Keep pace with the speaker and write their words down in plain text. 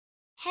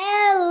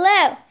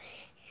Hello,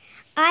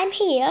 I'm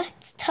here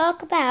to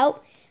talk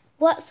about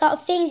what sort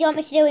of things you want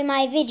me to do in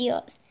my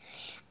videos.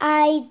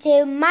 I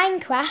do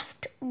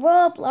Minecraft,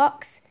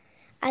 Roblox,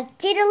 I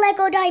did a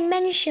Lego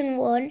Dimension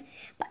one,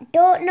 but I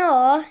don't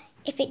know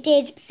if it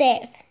did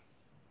save.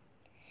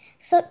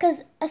 So,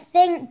 because a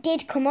thing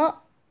did come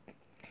up,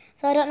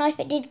 so I don't know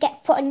if it did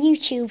get put on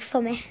YouTube for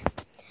me.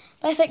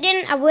 But if it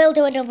didn't, I will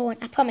do another one,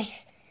 I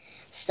promise.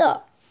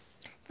 So,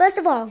 first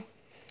of all,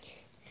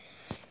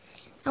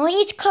 I want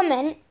you to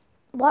comment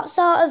what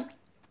sort of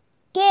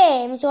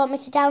games you want me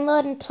to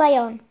download and play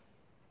on.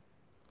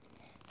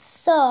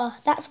 So,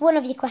 that's one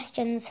of your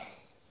questions.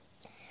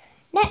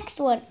 Next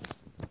one.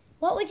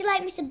 What would you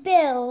like me to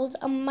build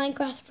on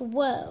Minecraft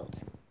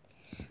World?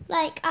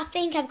 Like, I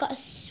think I've got a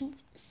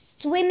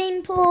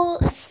swimming pool,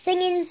 a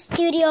singing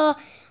studio,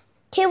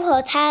 2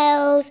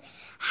 hotels,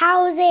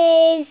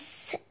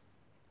 houses,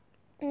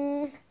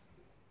 bread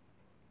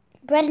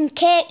and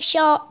cake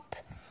shop,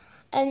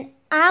 an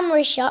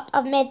armory shop.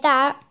 I've made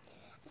that.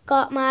 I've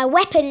got my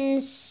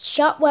weapons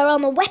shop where all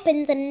my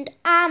weapons and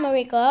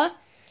armory go.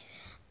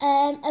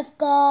 I've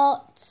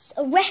got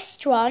a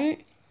restaurant.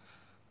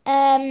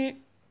 What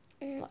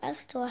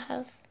else do I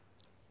have?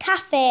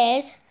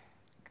 Cafes.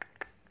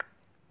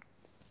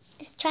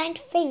 Just trying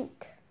to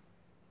think.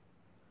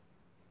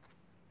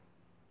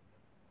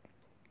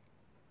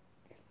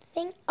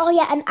 Oh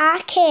yeah, an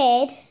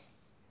arcade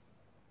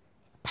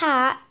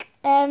park.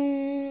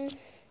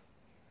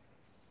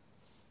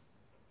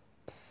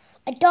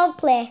 A dog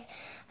place.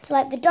 So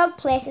like the dog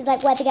place is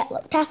like where they get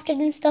looked after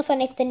and stuff,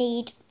 and if they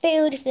need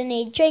food, if they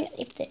need drink,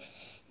 if they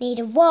need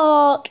a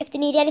walk, if they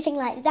need anything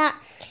like that,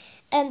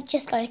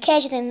 just go on a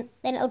cage and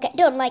then it'll get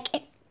done. Like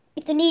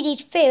if they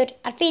needed food,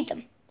 I'd feed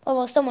them, or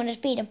well, someone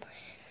would feed them.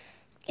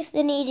 If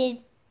they needed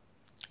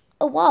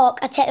a walk,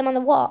 I'd take them on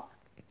the walk.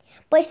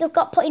 But if they've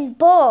got put in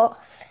both,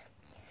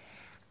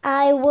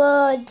 I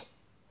would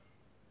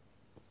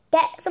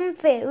get some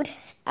food.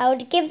 I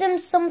would give them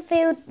some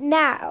food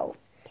now.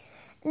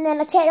 And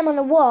then I'd take them on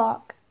a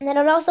walk. And then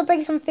I'd also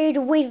bring some food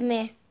with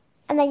me.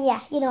 And then,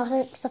 yeah, you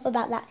know, stuff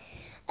about that.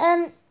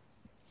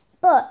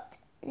 But,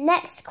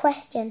 next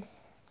question.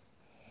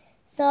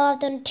 So, I've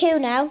done 2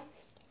 now.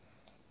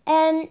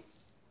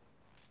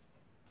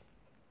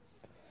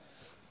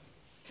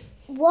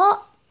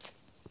 What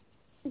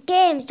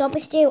games do you want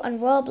me to do on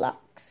Roblox?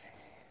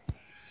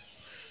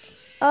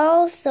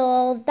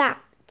 Also,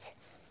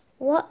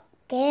 what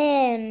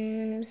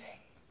games?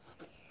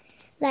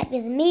 Like,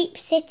 there's Meep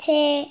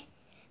City.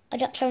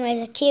 Adopt One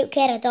is a cute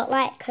kid. I don't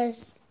like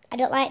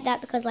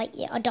that because like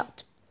you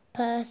adopt a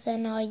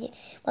person or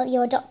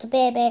you adopt a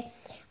baby,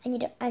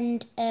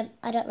 and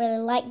I don't really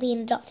like being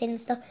adopted and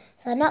stuff.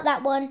 So not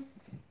that one.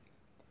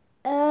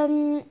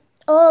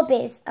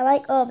 Orbeez. I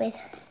like Orbeez.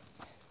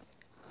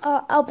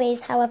 Or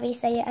Obbies, however you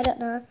say it. I don't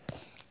know.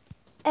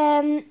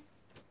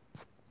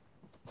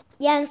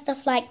 Yeah, and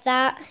stuff like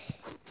that.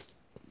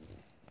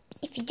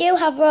 If you do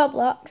have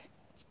Roblox,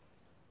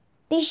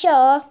 be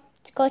sure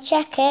to go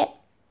check it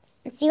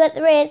and see what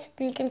there is,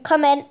 and you can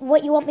comment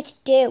what you want me to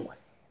do.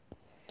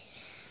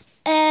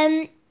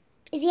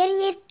 Is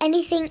there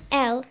anything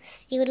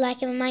else you would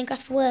like in a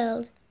Minecraft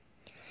world?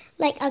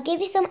 Like, I'll give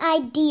you some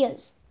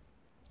ideas.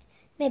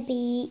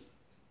 Maybe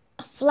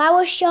a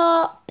flower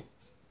shop,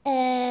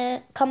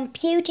 a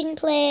computing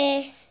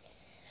place.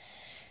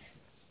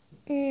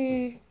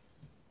 I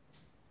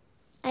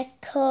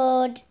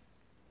could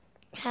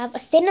have a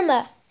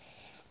cinema,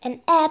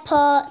 an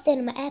airport,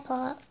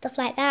 stuff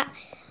like that.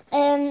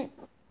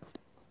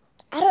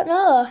 I don't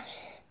know.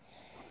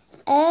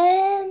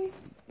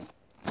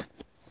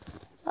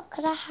 What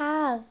could I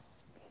have?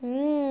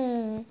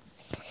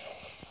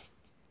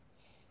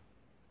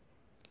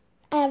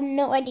 I have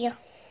no idea.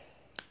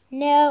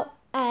 No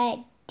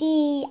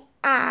idea.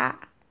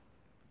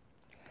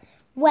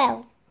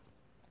 Well,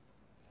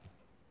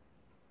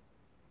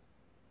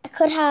 I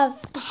could have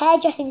a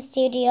hairdressing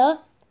studio.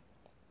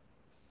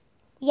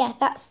 Yeah,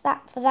 that's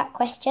that for that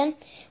question.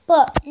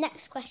 But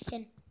next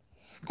question.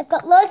 I've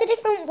got loads of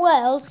different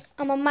worlds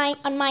on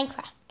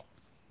Minecraft.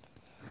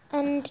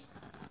 And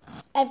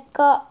I've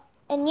got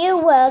a new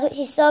world which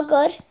is so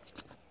good,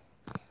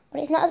 but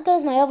it's not as good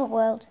as my other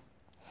world.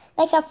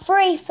 Like, I have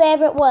 3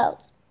 favourite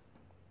worlds.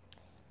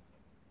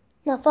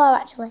 No, 4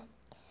 actually.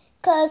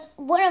 Because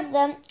one of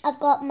them, I've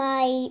got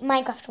my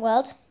Minecraft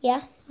world.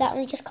 Yeah, that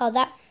one's just called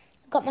that.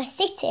 I've got my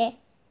city,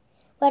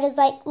 where there's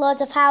like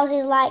loads of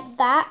houses like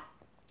that.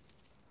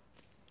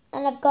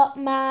 And I've got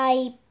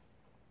my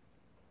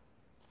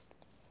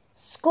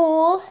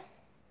school.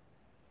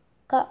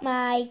 Got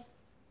my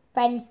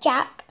friend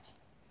Jack,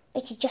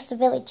 which is just a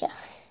villager,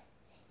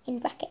 in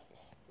brackets.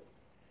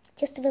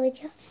 Just a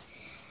villager.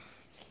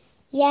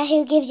 Yeah,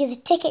 who gives you the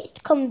tickets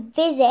to come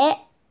visit.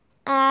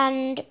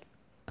 And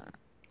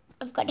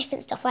I've got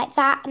different stuff like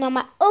that. And on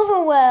my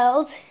other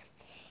world,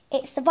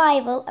 it's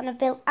survival. And I've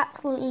built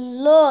absolutely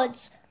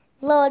loads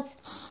in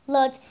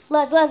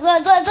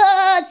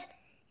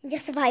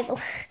just survival.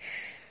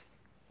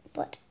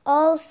 But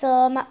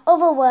also my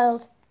other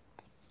world,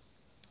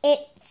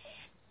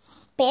 it's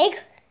big.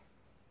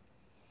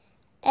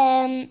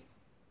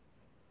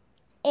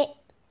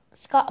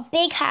 It's got a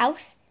big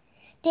house.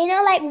 Do you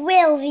know, like,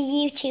 Will, the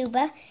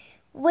YouTuber?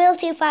 Will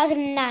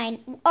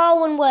 2009,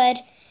 all one word.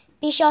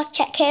 Be sure to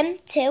check him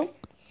too.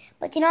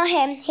 But do you know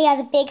him? He has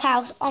a big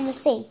house on the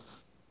sea.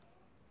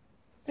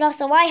 But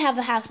also I have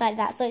a house like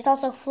that, so it's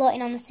also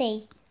floating on the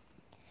sea.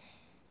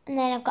 And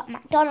then I've got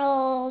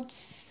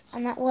McDonald's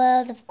on that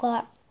world. I've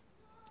got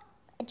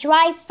a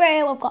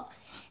drive-through. I've got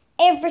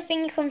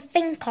everything you can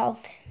think of.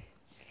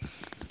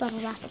 Blah, blah,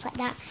 blah, stuff like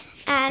that.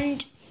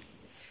 And,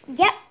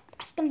 yep,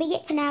 that's going to be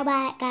it for now.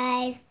 Bye,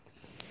 guys.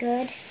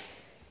 Good.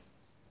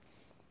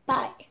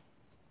 Bye.